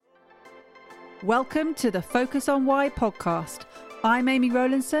Welcome to the Focus on Why podcast. I'm Amy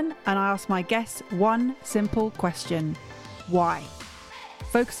Rowlinson and I ask my guests one simple question. Why?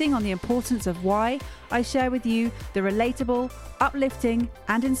 Focusing on the importance of why, I share with you the relatable, uplifting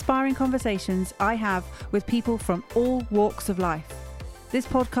and inspiring conversations I have with people from all walks of life. This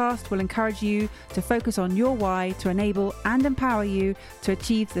podcast will encourage you to focus on your why to enable and empower you to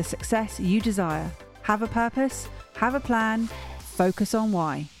achieve the success you desire. Have a purpose, have a plan, focus on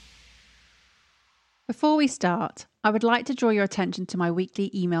why. Before we start, I would like to draw your attention to my weekly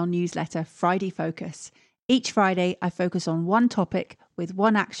email newsletter, Friday Focus. Each Friday, I focus on one topic with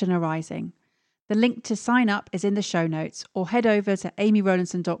one action arising. The link to sign up is in the show notes, or head over to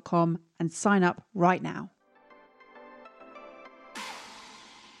amyrowlinson.com and sign up right now.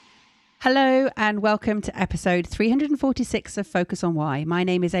 Hello and welcome to episode 346 of Focus on Why. My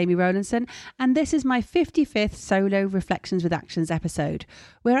name is Amy Rowlinson and this is my 55th solo Reflections with Actions episode,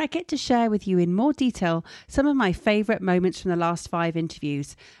 where I get to share with you in more detail some of my favourite moments from the last 5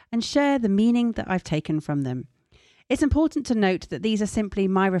 interviews and share the meaning that I've taken from them. It's important to note that these are simply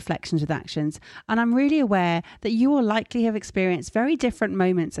my reflections with actions, and I'm really aware that you will likely have experienced very different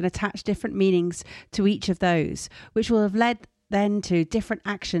moments and attached different meanings to each of those, which will have led then to different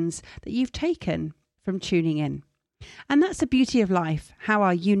actions that you've taken from tuning in. And that's the beauty of life, how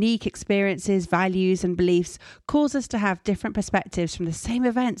our unique experiences, values and beliefs cause us to have different perspectives from the same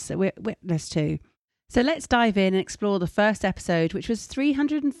events that we're witness to. So let's dive in and explore the first episode, which was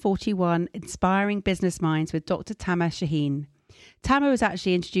 341 Inspiring Business Minds with Dr. Tamer Shaheen. Tamer was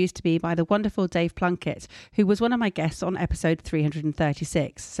actually introduced to me by the wonderful Dave Plunkett, who was one of my guests on episode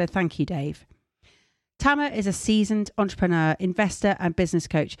 336. So thank you, Dave. Tamer is a seasoned entrepreneur, investor and business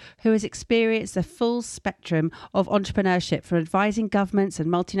coach who has experienced the full spectrum of entrepreneurship, from advising governments and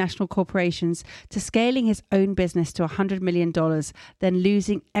multinational corporations to scaling his own business to $100 million, then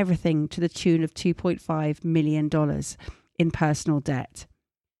losing everything to the tune of $2.5 million in personal debt.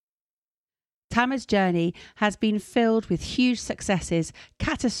 Tamer's journey has been filled with huge successes,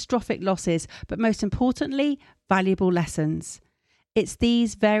 catastrophic losses, but most importantly, valuable lessons. It's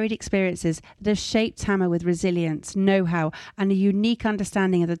these varied experiences that have shaped Tamer with resilience, know-how, and a unique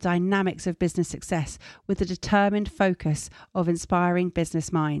understanding of the dynamics of business success, with a determined focus of inspiring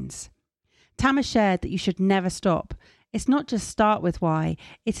business minds. Tamer shared that you should never stop. It's not just start with why,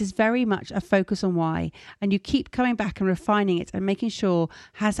 it is very much a focus on why, and you keep coming back and refining it and making sure,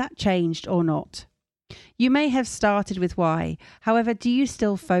 has that changed or not? You may have started with why, however, do you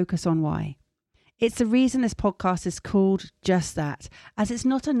still focus on why? It's the reason this podcast is called just that, as it's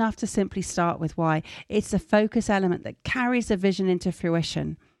not enough to simply start with why. It's the focus element that carries the vision into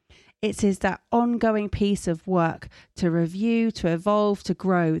fruition. It is that ongoing piece of work to review, to evolve, to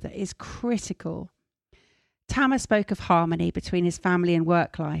grow that is critical. Tamer spoke of harmony between his family and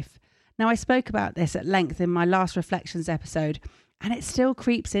work life. Now, I spoke about this at length in my last Reflections episode, and it still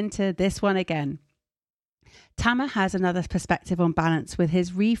creeps into this one again. Tamer has another perspective on balance with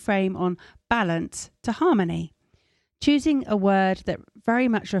his reframe on balance to harmony, choosing a word that very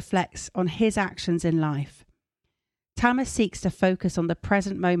much reflects on his actions in life. Tamer seeks to focus on the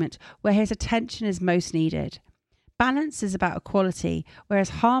present moment where his attention is most needed. Balance is about equality, whereas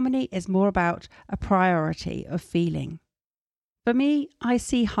harmony is more about a priority of feeling. For me, I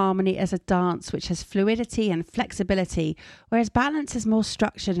see harmony as a dance which has fluidity and flexibility, whereas balance is more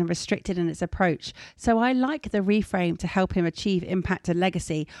structured and restricted in its approach. So I like the reframe to help him achieve impact and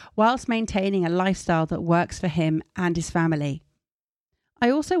legacy, whilst maintaining a lifestyle that works for him and his family.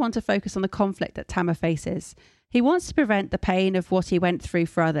 I also want to focus on the conflict that Tamer faces. He wants to prevent the pain of what he went through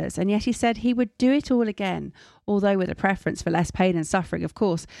for others, and yet he said he would do it all again, although with a preference for less pain and suffering, of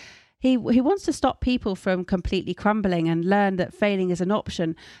course. He wants to stop people from completely crumbling and learn that failing is an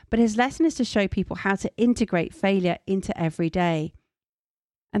option, but his lesson is to show people how to integrate failure into every day.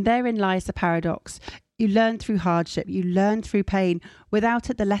 And therein lies the paradox. You learn through hardship, you learn through pain.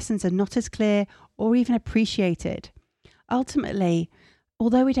 Without it, the lessons are not as clear or even appreciated. Ultimately,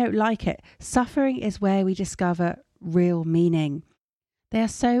 although we don't like it, suffering is where we discover real meaning. They are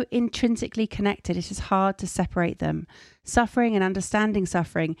so intrinsically connected, it is hard to separate them. Suffering and understanding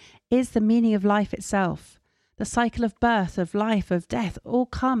suffering is the meaning of life itself. The cycle of birth, of life, of death, all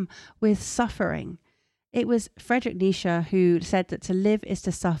come with suffering. It was Friedrich Nietzsche who said that to live is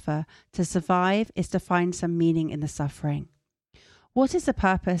to suffer, to survive is to find some meaning in the suffering. What is the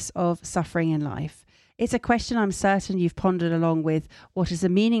purpose of suffering in life? It's a question I'm certain you've pondered along with. What is the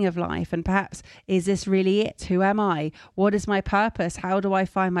meaning of life? And perhaps, is this really it? Who am I? What is my purpose? How do I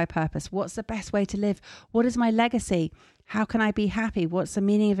find my purpose? What's the best way to live? What is my legacy? How can I be happy? What's the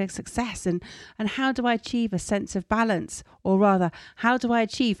meaning of success? And how do I achieve a sense of balance? Or rather, how do I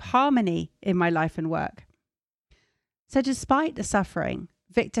achieve harmony in my life and work? So despite the suffering,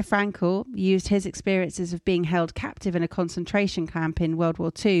 Viktor Frankl used his experiences of being held captive in a concentration camp in World War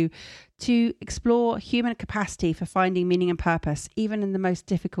II to explore human capacity for finding meaning and purpose, even in the most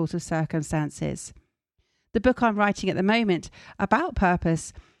difficult of circumstances. The book I'm writing at the moment about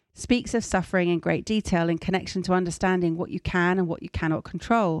purpose speaks of suffering in great detail in connection to understanding what you can and what you cannot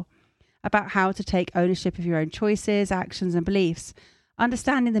control, about how to take ownership of your own choices, actions and beliefs,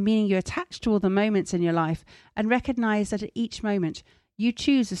 understanding the meaning you attach to all the moments in your life, and recognize that at each moment you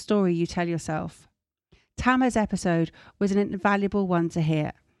choose the story you tell yourself. Tamer's episode was an invaluable one to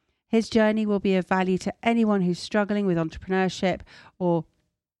hear. His journey will be of value to anyone who's struggling with entrepreneurship or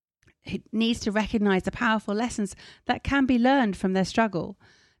needs to recognize the powerful lessons that can be learned from their struggle,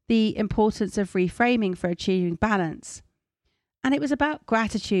 the importance of reframing for achieving balance. And it was about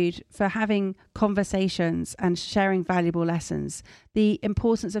gratitude for having conversations and sharing valuable lessons, the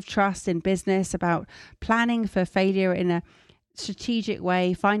importance of trust in business, about planning for failure in a strategic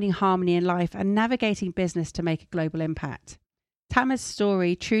way, finding harmony in life, and navigating business to make a global impact. Tamer's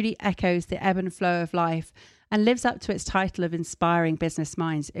story truly echoes the ebb and flow of life and lives up to its title of Inspiring Business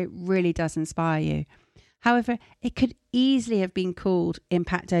Minds. It really does inspire you. However, it could easily have been called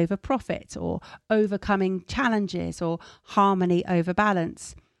impact over profit, or overcoming challenges, or harmony over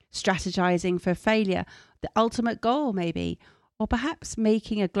balance, strategizing for failure, the ultimate goal maybe, or perhaps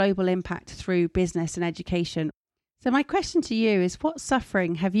making a global impact through business and education. So my question to you is, what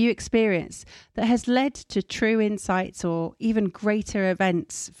suffering have you experienced that has led to true insights or even greater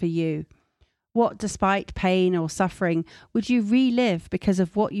events for you? What, despite pain or suffering, would you relive because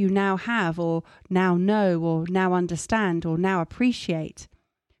of what you now have, or now know, or now understand, or now appreciate?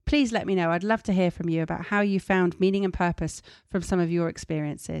 Please let me know. I'd love to hear from you about how you found meaning and purpose from some of your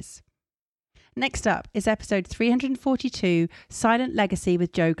experiences. Next up is episode 342, Silent Legacy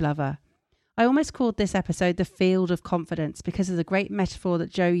with Joe Glover. I almost called this episode The Field of Confidence because of the great metaphor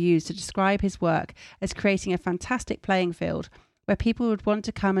that Joe used to describe his work as creating a fantastic playing field where people would want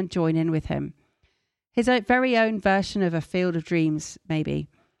to come and join in with him. His very own version of a field of dreams, maybe.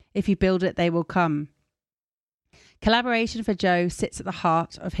 If you build it, they will come. Collaboration for Joe sits at the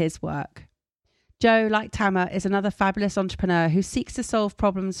heart of his work. Joe, like Tamer, is another fabulous entrepreneur who seeks to solve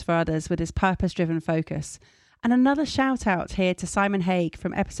problems for others with his purpose-driven focus. And another shout out here to Simon Haig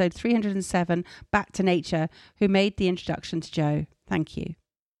from episode 307, Back to Nature, who made the introduction to Joe. Thank you.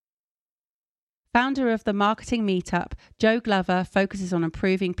 Founder of the Marketing Meetup, Joe Glover focuses on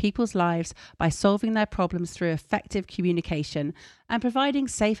improving people's lives by solving their problems through effective communication and providing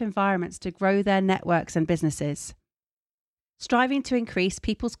safe environments to grow their networks and businesses. Striving to increase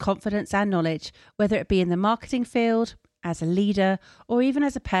people's confidence and knowledge, whether it be in the marketing field, as a leader, or even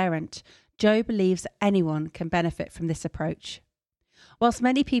as a parent, Joe believes that anyone can benefit from this approach. Whilst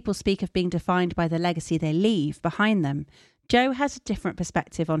many people speak of being defined by the legacy they leave behind them, Joe has a different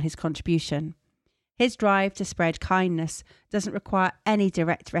perspective on his contribution. His drive to spread kindness doesn't require any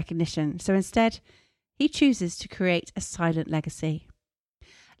direct recognition, so instead, he chooses to create a silent legacy.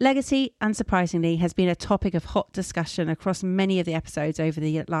 Legacy, unsurprisingly, has been a topic of hot discussion across many of the episodes over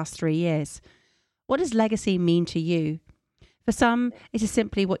the last 3 years. What does legacy mean to you? For some, it is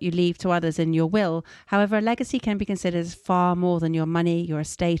simply what you leave to others in your will. However, a legacy can be considered as far more than your money, your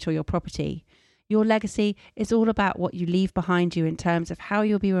estate, or your property. Your legacy is all about what you leave behind you in terms of how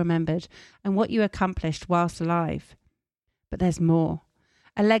you'll be remembered and what you accomplished whilst alive. But there's more.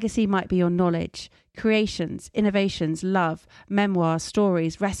 A legacy might be your knowledge, creations, innovations, love, memoirs,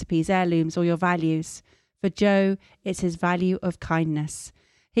 stories, recipes, heirlooms, or your values. For Joe, it's his value of kindness.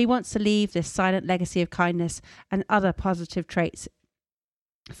 He wants to leave this silent legacy of kindness and other positive traits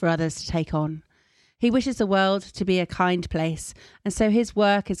for others to take on. He wishes the world to be a kind place, and so his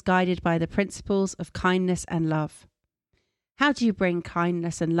work is guided by the principles of kindness and love. How do you bring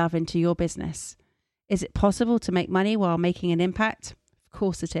kindness and love into your business? Is it possible to make money while making an impact? Of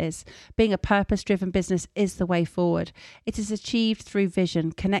course it is. Being a purpose-driven business is the way forward. It is achieved through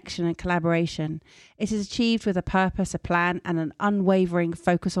vision, connection and collaboration. It is achieved with a purpose, a plan and an unwavering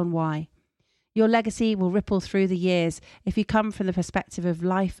focus on why. Your legacy will ripple through the years if you come from the perspective of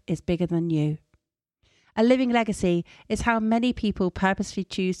life is bigger than you. A living legacy is how many people purposefully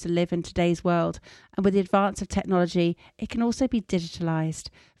choose to live in today's world, and with the advance of technology, it can also be digitalized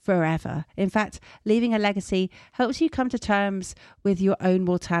forever. In fact, leaving a legacy helps you come to terms with your own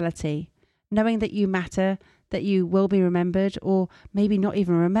mortality. knowing that you matter, that you will be remembered, or maybe not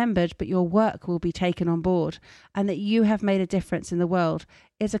even remembered, but your work will be taken on board, and that you have made a difference in the world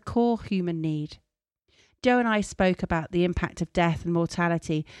is a core human need. Joe and I spoke about the impact of death and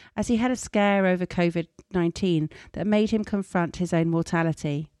mortality as he had a scare over COVID-19 that made him confront his own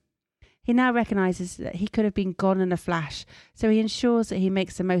mortality. He now recognises that he could have been gone in a flash, so he ensures that he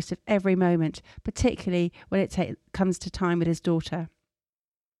makes the most of every moment, particularly when it comes to time with his daughter.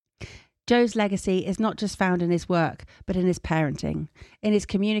 Joe's legacy is not just found in his work, but in his parenting, in his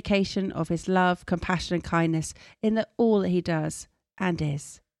communication of his love, compassion and kindness, in all that he does and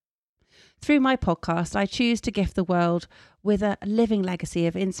is. Through my podcast, I choose to gift the world with a living legacy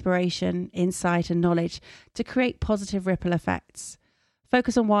of inspiration, insight and knowledge to create positive ripple effects.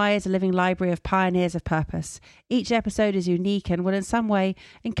 Focus on Why is a living library of pioneers of purpose. Each episode is unique and will in some way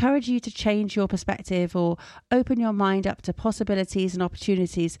encourage you to change your perspective or open your mind up to possibilities and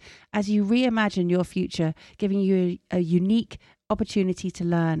opportunities as you reimagine your future, giving you a unique opportunity to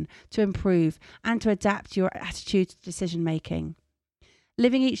learn, to improve and to adapt your attitude to decision making.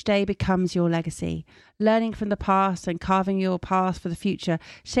 Living each day becomes your legacy, learning from the past and carving your path for the future,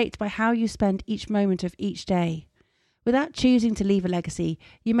 shaped by how you spend each moment of each day. Without choosing to leave a legacy,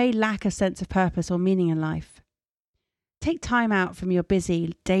 you may lack a sense of purpose or meaning in life. Take time out from your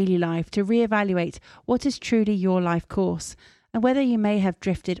busy daily life to reevaluate what is truly your life course and whether you may have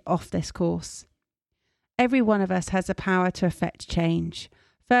drifted off this course. Every one of us has the power to affect change.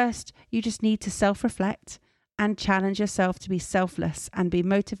 First, you just need to self-reflect and challenge yourself to be selfless and be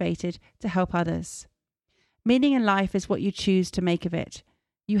motivated to help others. Meaning in life is what you choose to make of it.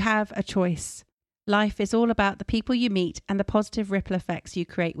 You have a choice. Life is all about the people you meet and the positive ripple effects you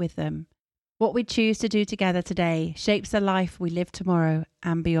create with them. What we choose to do together today shapes the life we live tomorrow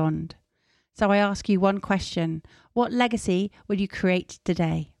and beyond. So I ask you one question. What legacy will you create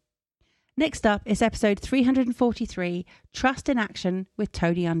today? Next up is episode 343, Trust in Action with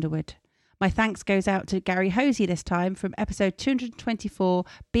Tony Underwood. My thanks goes out to Gary Hosey this time from episode 224,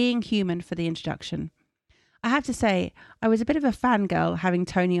 Being Human, for the introduction. I have to say, I was a bit of a fangirl having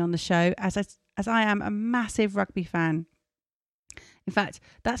Tony on the show as I am a massive rugby fan. In fact,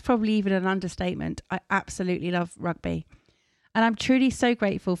 that's probably even an understatement. I absolutely love rugby. And I'm truly so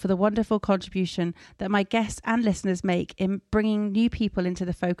grateful for the wonderful contribution that my guests and listeners make in bringing new people into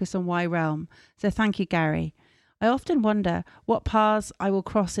the Focus on Why realm. So thank you, Gary. I often wonder what paths I will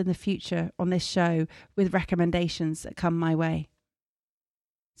cross in the future on this show with recommendations that come my way.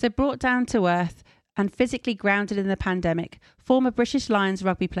 So brought down to earth and physically grounded in the pandemic, former British Lions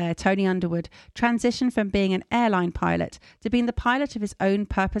rugby player Tony Underwood transitioned from being an airline pilot to being the pilot of his own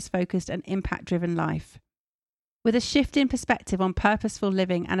purpose-focused and impact-driven life. With a shift in perspective on purposeful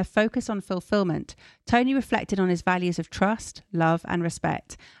living and a focus on fulfillment, Tony reflected on his values of trust, love and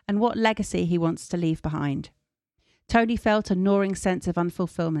respect, and what legacy he wants to leave behind. Tony felt a gnawing sense of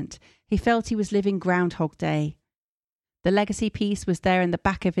unfulfillment. He felt he was living Groundhog Day. The legacy piece was there in the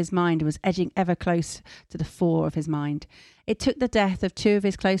back of his mind and was edging ever close to the fore of his mind. It took the death of two of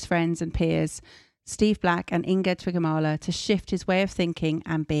his close friends and peers, Steve Black and Inga Twigamala, to shift his way of thinking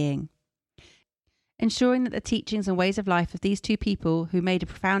and being. Ensuring that the teachings and ways of life of these two people who made a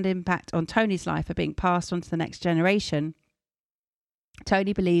profound impact on Tony's life are being passed on to the next generation,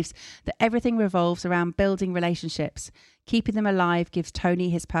 Tony believes that everything revolves around building relationships. Keeping them alive gives Tony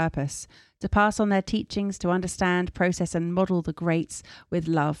his purpose. To pass on their teachings, to understand, process and model the greats with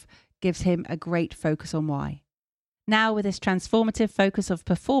love gives him a great focus on why. Now, with this transformative focus of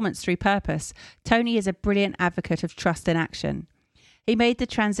performance through purpose, Tony is a brilliant advocate of trust in action. He made the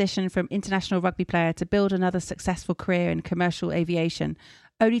transition from international rugby player to build another successful career in commercial aviation,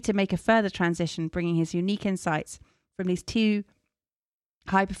 only to make a further transition, bringing his unique insights from these two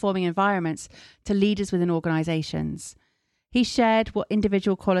high-performing environments to leaders within organisations. He shared what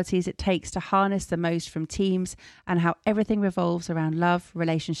individual qualities it takes to harness the most from teams and how everything revolves around love,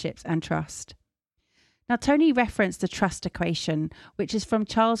 relationships and trust. Now, Tony referenced the trust equation, which is from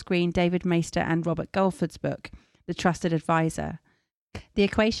Charles Green, David Maister and Robert Gulford's book, The Trusted Advisor. The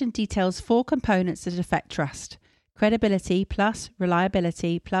equation details 4 components that affect trust. Credibility plus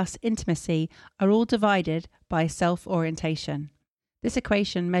reliability plus intimacy are all divided by self-orientation. This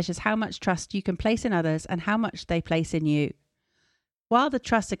equation measures how much trust you can place in others and how much they place in you. While the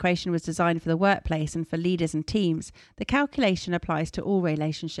trust equation was designed for the workplace and for leaders and teams, the calculation applies to all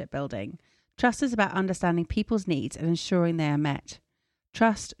relationship building. Trust is about understanding people's needs and ensuring they are met.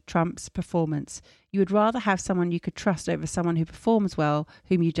 Trust trumps performance. You would rather have someone you could trust over someone who performs well,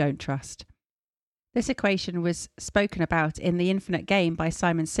 whom you don't trust. This equation was spoken about in The Infinite Game by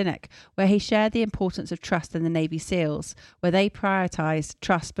Simon Sinek, where he shared the importance of trust in the Navy SEALs, where they prioritised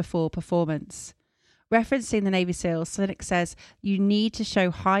trust before performance. Referencing the Navy SEALs, Sinek says you need to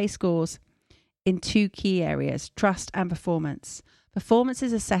show high scores in two key areas, trust and performance. Performance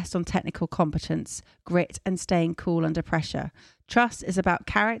is assessed on technical competence, grit, and staying cool under pressure. Trust is about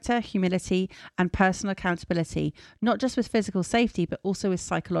character, humility, and personal accountability, not just with physical safety, but also with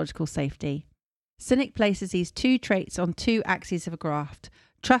psychological safety. Sinek places these two traits on two axes of a graph.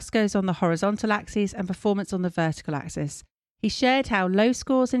 Trust goes on the horizontal axis and performance on the vertical axis. He shared how low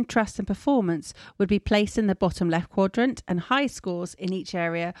scores in trust and performance would be placed in the bottom left quadrant, and high scores in each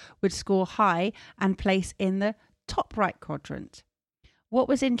area would score high and place in the top right quadrant. What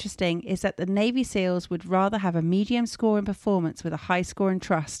was interesting is that the Navy SEALs would rather have a medium score in performance with a high score in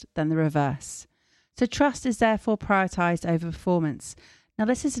trust than the reverse. So trust is therefore prioritised over performance. Now,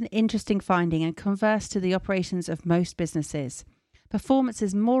 this is an interesting finding and converse to the operations of most businesses. Performance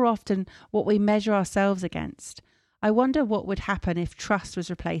is more often what we measure ourselves against. I wonder what would happen if trust was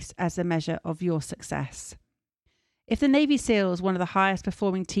replaced as a measure of your success. If the Navy SEALs, one of the highest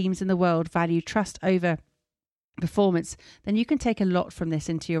performing teams in the world, value trust over performance, then you can take a lot from this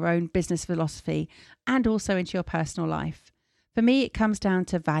into your own business philosophy and also into your personal life. For me, it comes down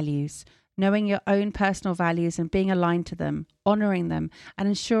to values. Knowing your own personal values and being aligned to them, honouring them, and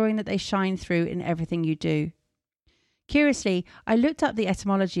ensuring that they shine through in everything you do. Curiously, I looked up the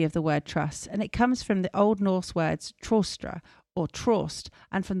etymology of the word trust, and it comes from the Old Norse words trostra or trost,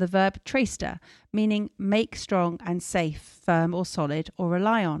 and from the verb tresta, meaning make strong and safe, firm or solid, or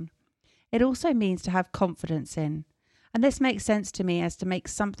rely on. It also means to have confidence in. And this makes sense to me, as to make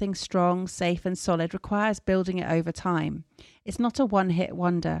something strong, safe and solid requires building it over time. It's not a one-hit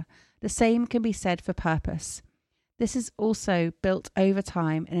wonder. The same can be said for purpose. This is also built over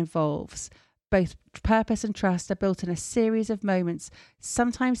time and involves both purpose and trust are built in a series of moments,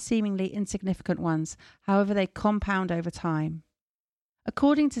 sometimes seemingly insignificant ones, however they compound over time.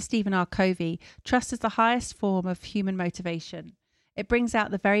 According to Stephen R. Covey, trust is the highest form of human motivation. It brings out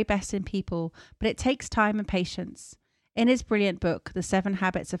the very best in people, but it takes time and patience. In his brilliant book, The 7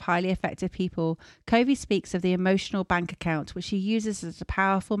 Habits of Highly Effective People, Covey speaks of the emotional bank account, which he uses as a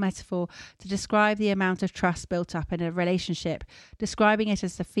powerful metaphor to describe the amount of trust built up in a relationship, describing it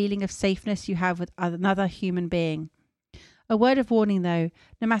as the feeling of safeness you have with another human being. A word of warning though,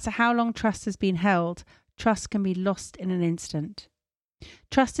 no matter how long trust has been held, trust can be lost in an instant.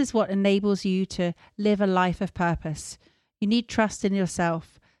 Trust is what enables you to live a life of purpose. You need trust in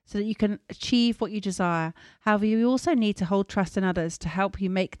yourself, so that you can achieve what you desire. However, you also need to hold trust in others to help you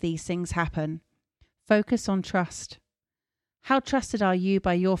make these things happen. Focus on trust. How trusted are you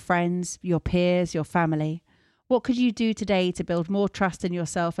by your friends, your peers, your family? What could you do today to build more trust in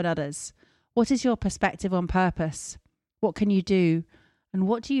yourself and others? What is your perspective on purpose? What can you do? And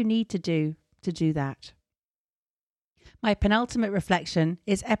what do you need to do that? My penultimate reflection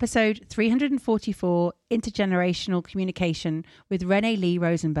is episode 344, Intergenerational Communication, with Renee Lee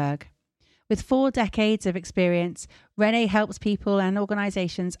Rosenberg. With 4 decades of experience, Renee helps people and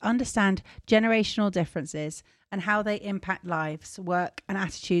organisations understand generational differences and how they impact lives, work and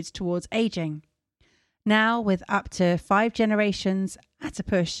attitudes towards ageing. Now, with up to 5 generations at a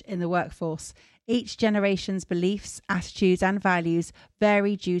push in the workforce, each generation's beliefs, attitudes and values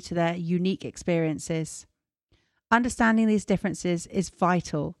vary due to their unique experiences. Understanding these differences is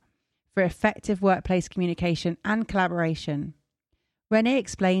vital for effective workplace communication and collaboration. Renee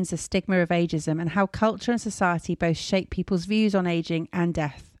explains the stigma of ageism and how culture and society both shape people's views on aging and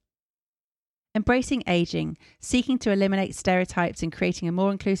death. Embracing aging, seeking to eliminate stereotypes and creating a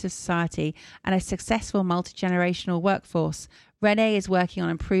more inclusive society and a successful multi-generational workforce, Renee is working on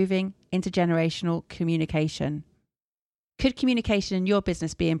improving intergenerational communication. Could communication in your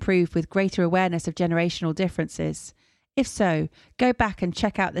business be improved with greater awareness of generational differences? If so, go back and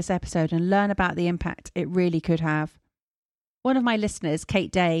check out this episode and learn about the impact it really could have. One of my listeners,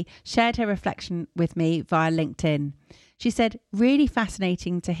 Kate Day, shared her reflection with me via LinkedIn. She said, really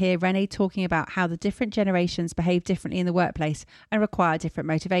fascinating to hear Renee talking about how the different generations behave differently in the workplace and require different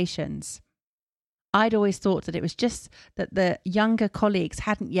motivations. I'd always thought that it was just that the younger colleagues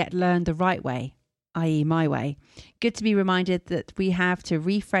hadn't yet learned the right way, i.e. my way. Good to be reminded that we have to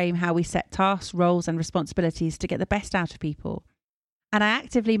reframe how we set tasks, roles and responsibilities to get the best out of people. And I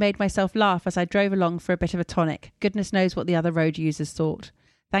actively made myself laugh as I drove along for a bit of a tonic. Goodness knows what the other road users thought.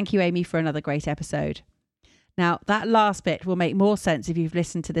 Thank you, Amy, for another great episode. Now, that last bit will make more sense if you've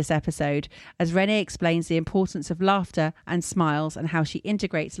listened to this episode, as Renee explains the importance of laughter and smiles and how she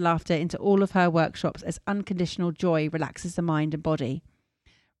integrates laughter into all of her workshops as unconditional joy relaxes the mind and body.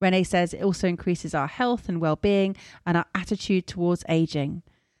 Renee says it also increases our health and well-being and our attitude towards aging,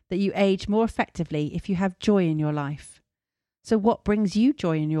 that you age more effectively if you have joy in your life. So what brings you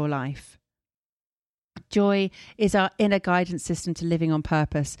joy in your life? Joy is our inner guidance system to living on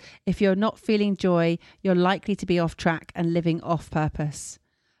purpose. If you're not feeling joy, you're likely to be off track and living off purpose.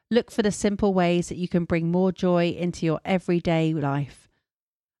 Look for the simple ways that you can bring more joy into your everyday life.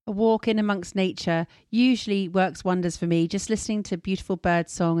 A walk in amongst nature usually works wonders for me, just listening to beautiful bird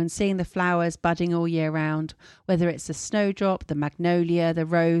song and seeing the flowers budding all year round, whether it's the snowdrop, the magnolia, the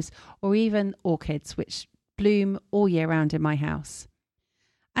rose, or even orchids, which bloom all year round in my house.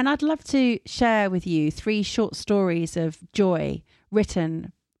 And I'd love to share with you 3 short stories of joy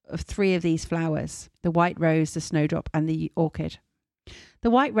written of 3 of these flowers: the white rose, the snowdrop, and the orchid. The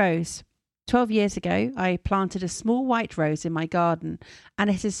white rose. 12 years ago, I planted a small white rose in my garden, and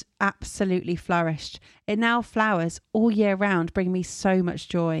it has absolutely flourished. It now flowers all year round, bringing me so much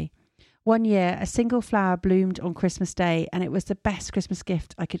joy. One year, a single flower bloomed on Christmas Day, and it was the best Christmas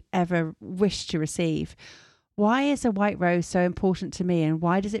gift I could ever wish to receive. Why is a white rose so important to me, and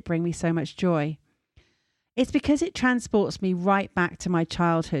why does it bring me so much joy? It's because it transports me right back to my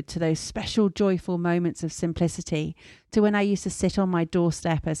childhood, to those special joyful moments of simplicity, to when I used to sit on my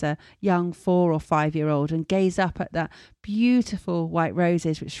doorstep as a young 4 or 5-year-old and gaze up at the beautiful white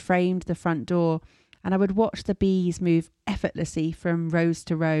roses which framed the front door, and I would watch the bees move effortlessly from rose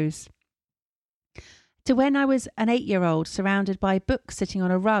to rose. To when I was an 8-year-old surrounded by books sitting on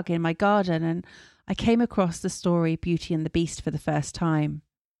a rug in my garden, and I came across the story Beauty and the Beast for the first time.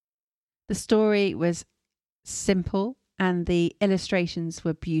 The story was simple and the illustrations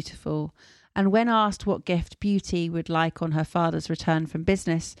were beautiful. And when asked what gift Beauty would like on her father's return from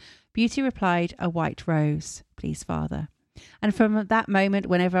business, Beauty replied, "A white rose, please, father." And from that moment,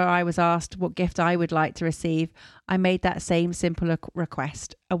 whenever I was asked what gift I would like to receive, I made that same simple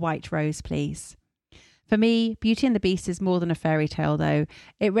request: a white rose, please. For me, Beauty and the Beast is more than a fairy tale, though.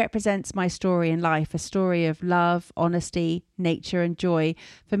 It represents my story in life, a story of love, honesty, nature, and joy.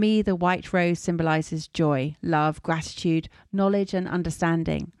 For me, the white rose symbolises joy, love, gratitude, knowledge, and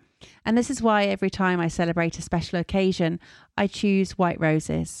understanding. And this is why every time I celebrate a special occasion, I choose white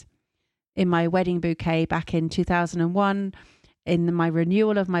roses. In my wedding bouquet back in 2001, in my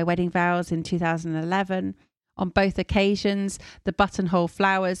renewal of my wedding vows in 2011, on both occasions, the buttonhole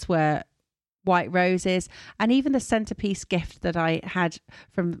flowers were white roses, and even the centerpiece gift that I had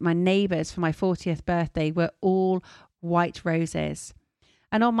from my neighbours for my 40th birthday were all white roses.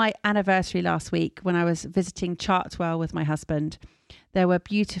 And on my anniversary last week, when I was visiting Chartwell with my husband, there were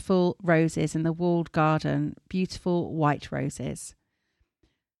beautiful roses in the walled garden, beautiful white roses.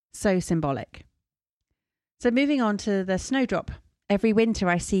 So symbolic. So moving on to the snowdrop. Every winter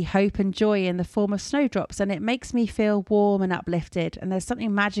I see hope and joy in the form of snowdrops, and it makes me feel warm and uplifted. And there's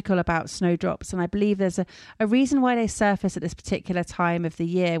something magical about snowdrops, and I believe there's a reason why they surface at this particular time of the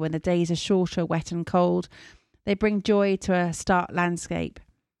year when the days are shorter, wet and cold. They bring joy to a stark landscape.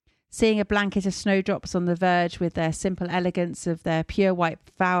 Seeing a blanket of snowdrops on the verge with their simple elegance of their pure white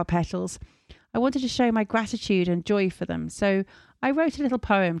flower petals, I wanted to show my gratitude and joy for them. So I wrote a little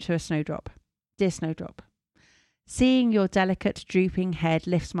poem to a snowdrop. Dear snowdrop, seeing your delicate drooping head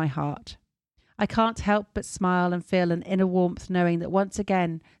lifts my heart. I can't help but smile and feel an inner warmth knowing that once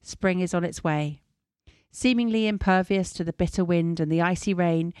again spring is on its way. Seemingly impervious to the bitter wind and the icy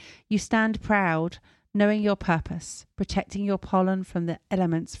rain, you stand proud, knowing your purpose, protecting your pollen from the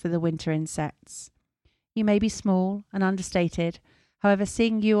elements for the winter insects. You may be small and understated, however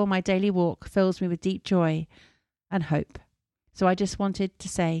seeing you on my daily walk fills me with deep joy and hope. So I just wanted to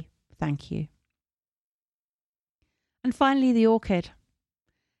say thank you. And finally, the orchid.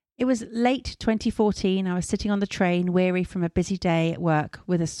 It was late 2014. I was sitting on the train, weary from a busy day at work,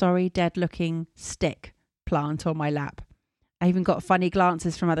 with a sorry, dead-looking stick plant on my lap. I even got funny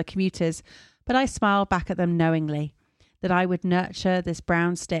glances from other commuters, but I smiled back at them knowingly that I would nurture this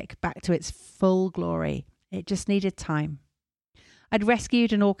brown stick back to its full glory. It just needed time. I'd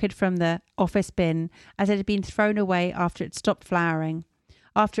rescued an orchid from the office bin as it had been thrown away after it stopped flowering,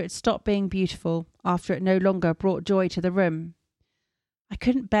 after it stopped being beautiful, after it no longer brought joy to the room. I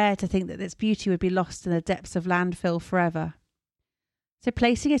couldn't bear to think that its beauty would be lost in the depths of landfill forever. So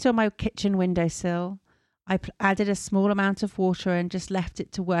placing it on my kitchen windowsill, I added a small amount of water and just left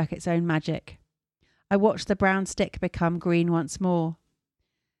it to work its own magic. I watched the brown stick become green once more.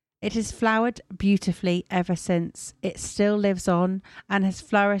 It has flowered beautifully ever since. It still lives on and has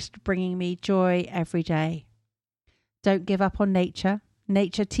flourished, bringing me joy every day. Don't give up on nature.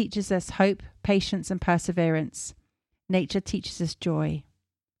 Nature teaches us hope, patience, and perseverance. Nature teaches us joy.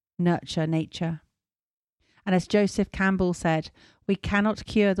 Nurture nature. And as Joseph Campbell said, We cannot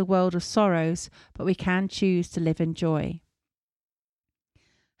cure the world of sorrows, but we can choose to live in joy.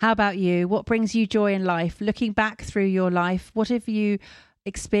 How about you? What brings you joy in life? Looking back through your life, what have you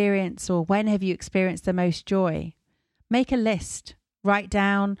experienced, or when have you experienced the most joy? Make a list. Write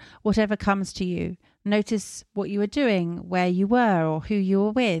down whatever comes to you. Notice what you were doing, where you were, or who you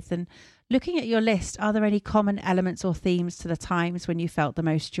were with. And looking at your list, are there any common elements or themes to the times when you felt the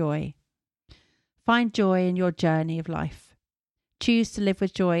most joy? Find joy in your journey of life. Choose to live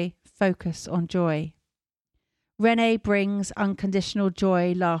with joy. Focus on joy. Renee brings unconditional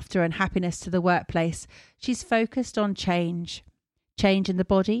joy, laughter, and happiness to the workplace. She's focused on change. Change in the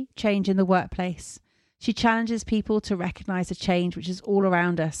body, change in the workplace. She challenges people to recognize a change which is all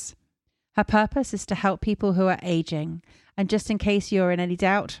around us. Her purpose is to help people who are aging. And just in case you're in any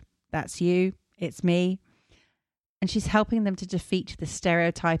doubt, that's you, it's me. And she's helping them to defeat the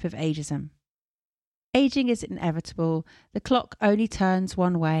stereotype of ageism. Aging is inevitable. The clock only turns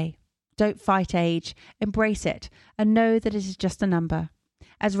one way. Don't fight age, embrace it, and know that it is just a number.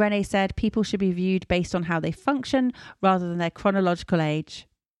 As Renee said, people should be viewed based on how they function rather than their chronological age.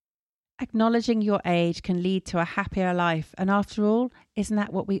 Acknowledging your age can lead to a happier life, and after all, isn't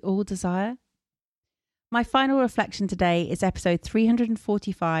that what we all desire? My final reflection today is episode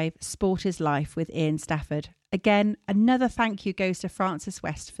 345, Sport is Life, with Ian Stafford. Again, another thank you goes to Francis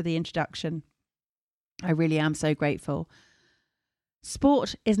West for the introduction. I really am so grateful.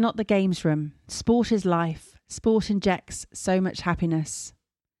 Sport is not the games room. Sport is life. Sport injects so much happiness.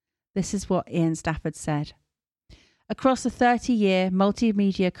 This is what Ian Stafford said. Across a 30-year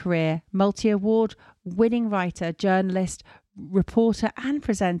multimedia career, multi-award winning writer, journalist, reporter and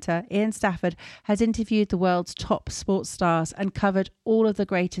presenter, Ian Stafford has interviewed the world's top sports stars and covered all of the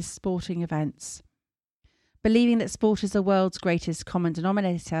greatest sporting events. Believing that sport is the world's greatest common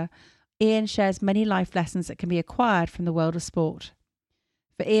denominator, Ian shares many life lessons that can be acquired from the world of sport.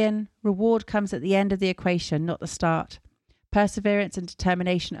 For Ian, reward comes at the end of the equation, not the start. Perseverance and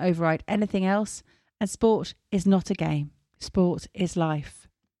determination override anything else, and sport is not a game. Sport is life.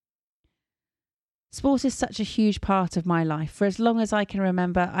 Sport is such a huge part of my life. For as long as I can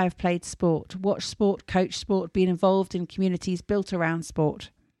remember, I have played sport, watched sport, coached sport, been involved in communities built around sport.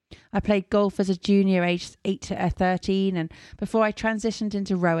 I played golf as a junior aged 8 to 13, and before I transitioned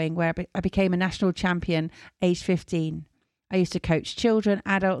into rowing, where I became a national champion aged 15. I used to coach children,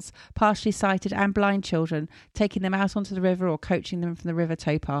 adults, partially sighted and blind children, taking them out onto the river or coaching them from the river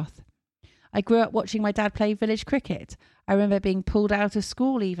towpath. I grew up watching my dad play village cricket. I remember being pulled out of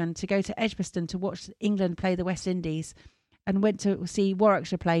school even to go to Edgbaston to watch England play the West Indies, and went to see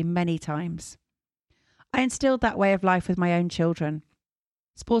Warwickshire play many times. I instilled that way of life with my own children.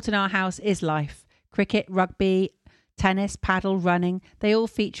 Sport in our house is life. Cricket, rugby, tennis, paddle, running, they all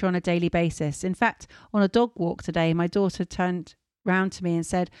feature on a daily basis. In fact, on a dog walk today, my daughter turned round to me and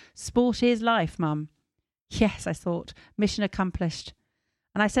said, "Sport is life, Mum." Yes, I thought, mission accomplished.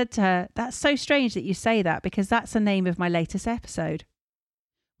 And I said to her, "That's so strange that you say that, because that's the name of my latest episode."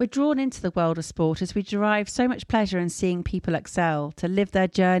 We're drawn into the world of sport as we derive so much pleasure in seeing people excel, to live their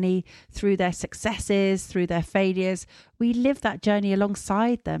journey through their successes, through their failures. We live that journey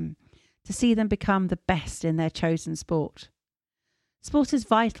alongside them, to see them become the best in their chosen sport. Sport is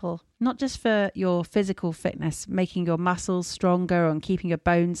vital, not just for your physical fitness, making your muscles stronger and keeping your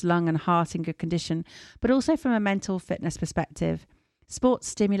bones, lung and heart in good condition, but also from a mental fitness perspective. Sport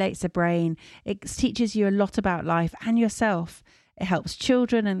stimulates the brain. It teaches you a lot about life and yourself. It helps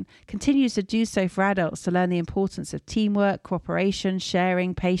children and continues to do so for adults to learn the importance of teamwork, cooperation,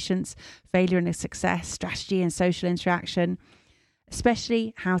 sharing, patience, failure and success, strategy and social interaction,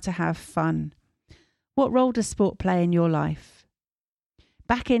 especially how to have fun. What role does sport play in your life?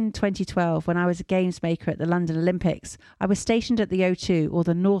 Back in 2012, when I was a games maker at the London Olympics, I was stationed at the O2, or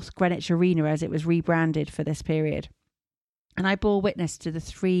the North Greenwich Arena as it was rebranded for this period. And I bore witness to the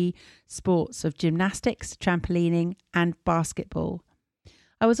 3 sports of gymnastics, trampolining and basketball.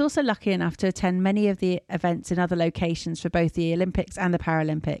 I was also lucky enough to attend many of the events in other locations for both the Olympics and the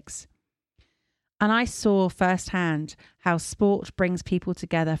Paralympics. And I saw firsthand how sport brings people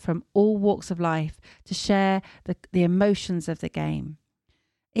together from all walks of life to share the emotions of the game.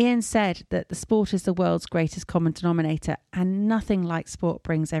 Ian said that the sport is the world's greatest common denominator, and nothing like sport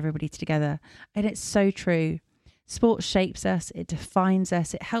brings everybody together. And it's so true. Sport shapes us, it defines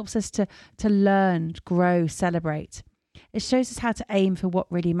us, it helps us to learn, grow, celebrate. It shows us how to aim for what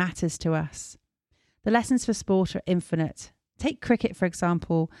really matters to us. The lessons for sport are infinite. Take cricket, for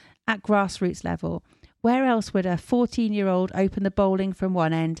example, at grassroots level. Where else would a 14-year-old open the bowling from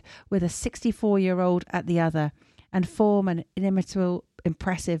one end with a 64-year-old at the other and form an inimitable,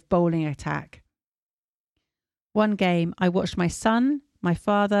 impressive bowling attack? One game, I watched my son, my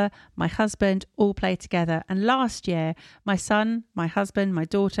father, my husband all play together. And last year, my son, my husband, my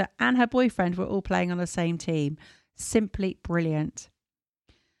daughter, and her boyfriend were all playing on the same team. Simply brilliant.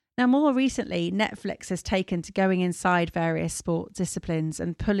 Now, more recently, Netflix has taken to going inside various sport disciplines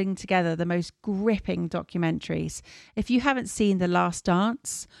and pulling together the most gripping documentaries. If you haven't seen The Last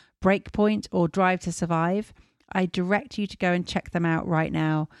Dance, Breakpoint, or Drive to Survive, I direct you to go and check them out right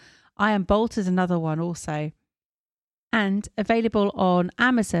now. Iron Bolt is another one also. And available on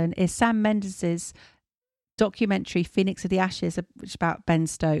Amazon is Sam Mendes' documentary Phoenix of the Ashes, which is about Ben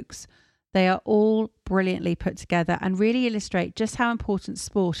Stokes. They are all brilliantly put together and really illustrate just how important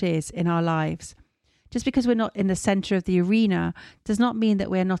sport is in our lives. Just because we're not in the centre of the arena does not mean that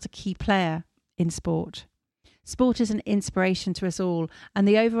we're not a key player in sport. Sport is an inspiration to us all, and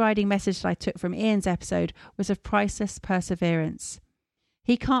the overriding message that I took from Ian's episode was of priceless perseverance.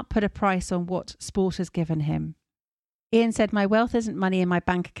 He can't put a price on what sport has given him. Ian said, "My wealth isn't money in my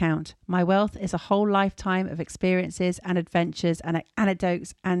bank account. My wealth is a whole lifetime of experiences and adventures and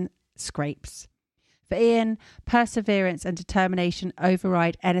anecdotes and scrapes." For Ian, perseverance and determination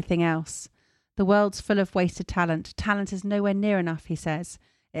override anything else. The world's full of wasted talent. Talent is nowhere near enough, he says.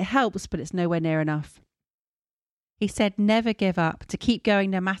 It helps, but it's nowhere near enough. He said, never give up, to keep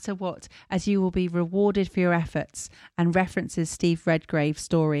going no matter what, as you will be rewarded for your efforts, and references Steve Redgrave's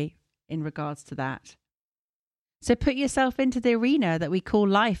story in regards to that. So put yourself into the arena that we call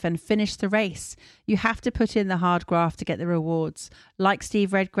life and finish the race. You have to put in the hard graft to get the rewards. Like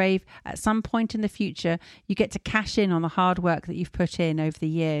Steve Redgrave, at some point in the future, you get to cash in on the hard work that you've put in over the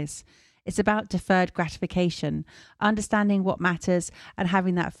years. It's about deferred gratification, understanding what matters and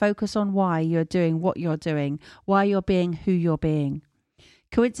having that focus on why you're doing what you're doing, why you're being who you're being.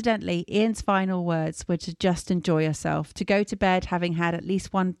 Coincidentally, Ian's final words were to just enjoy yourself, to go to bed having had at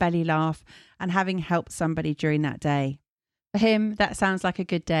least one belly laugh and having helped somebody during that day. For him, that sounds like a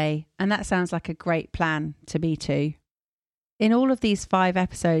good day, and that sounds like a great plan to me too. In all of these 5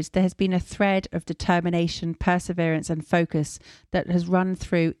 episodes, there has been a thread of determination, perseverance, and focus that has run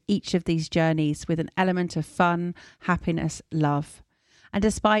through each of these journeys with an element of fun, happiness, love. And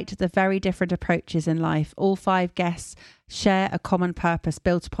despite the very different approaches in life, all 5 guests share a common purpose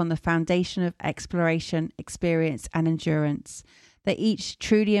built upon the foundation of exploration, experience, and endurance. They each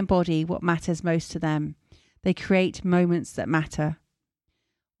truly embody what matters most to them. They create moments that matter.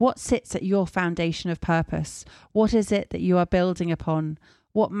 What sits at your foundation of purpose? What is it that you are building upon?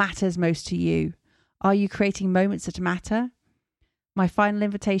 What matters most to you? Are you creating moments that matter? My final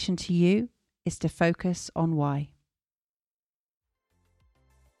invitation to you is to focus on why.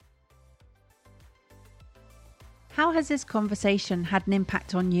 How has this conversation had an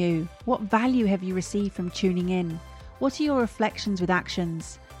impact on you? What value have you received from tuning in? What are your reflections with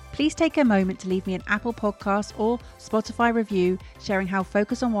actions? Please take a moment to leave me an Apple Podcast or Spotify review sharing how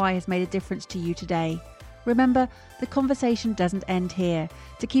Focus on Why has made a difference to you today. Remember, the conversation doesn't end here.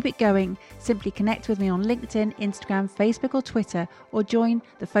 To keep it going, simply connect with me on LinkedIn, Instagram, Facebook or Twitter, or join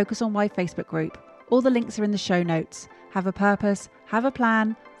the Focus on Why Facebook group. All the links are in the show notes. Have a purpose, have a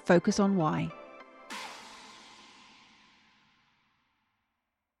plan, focus on why.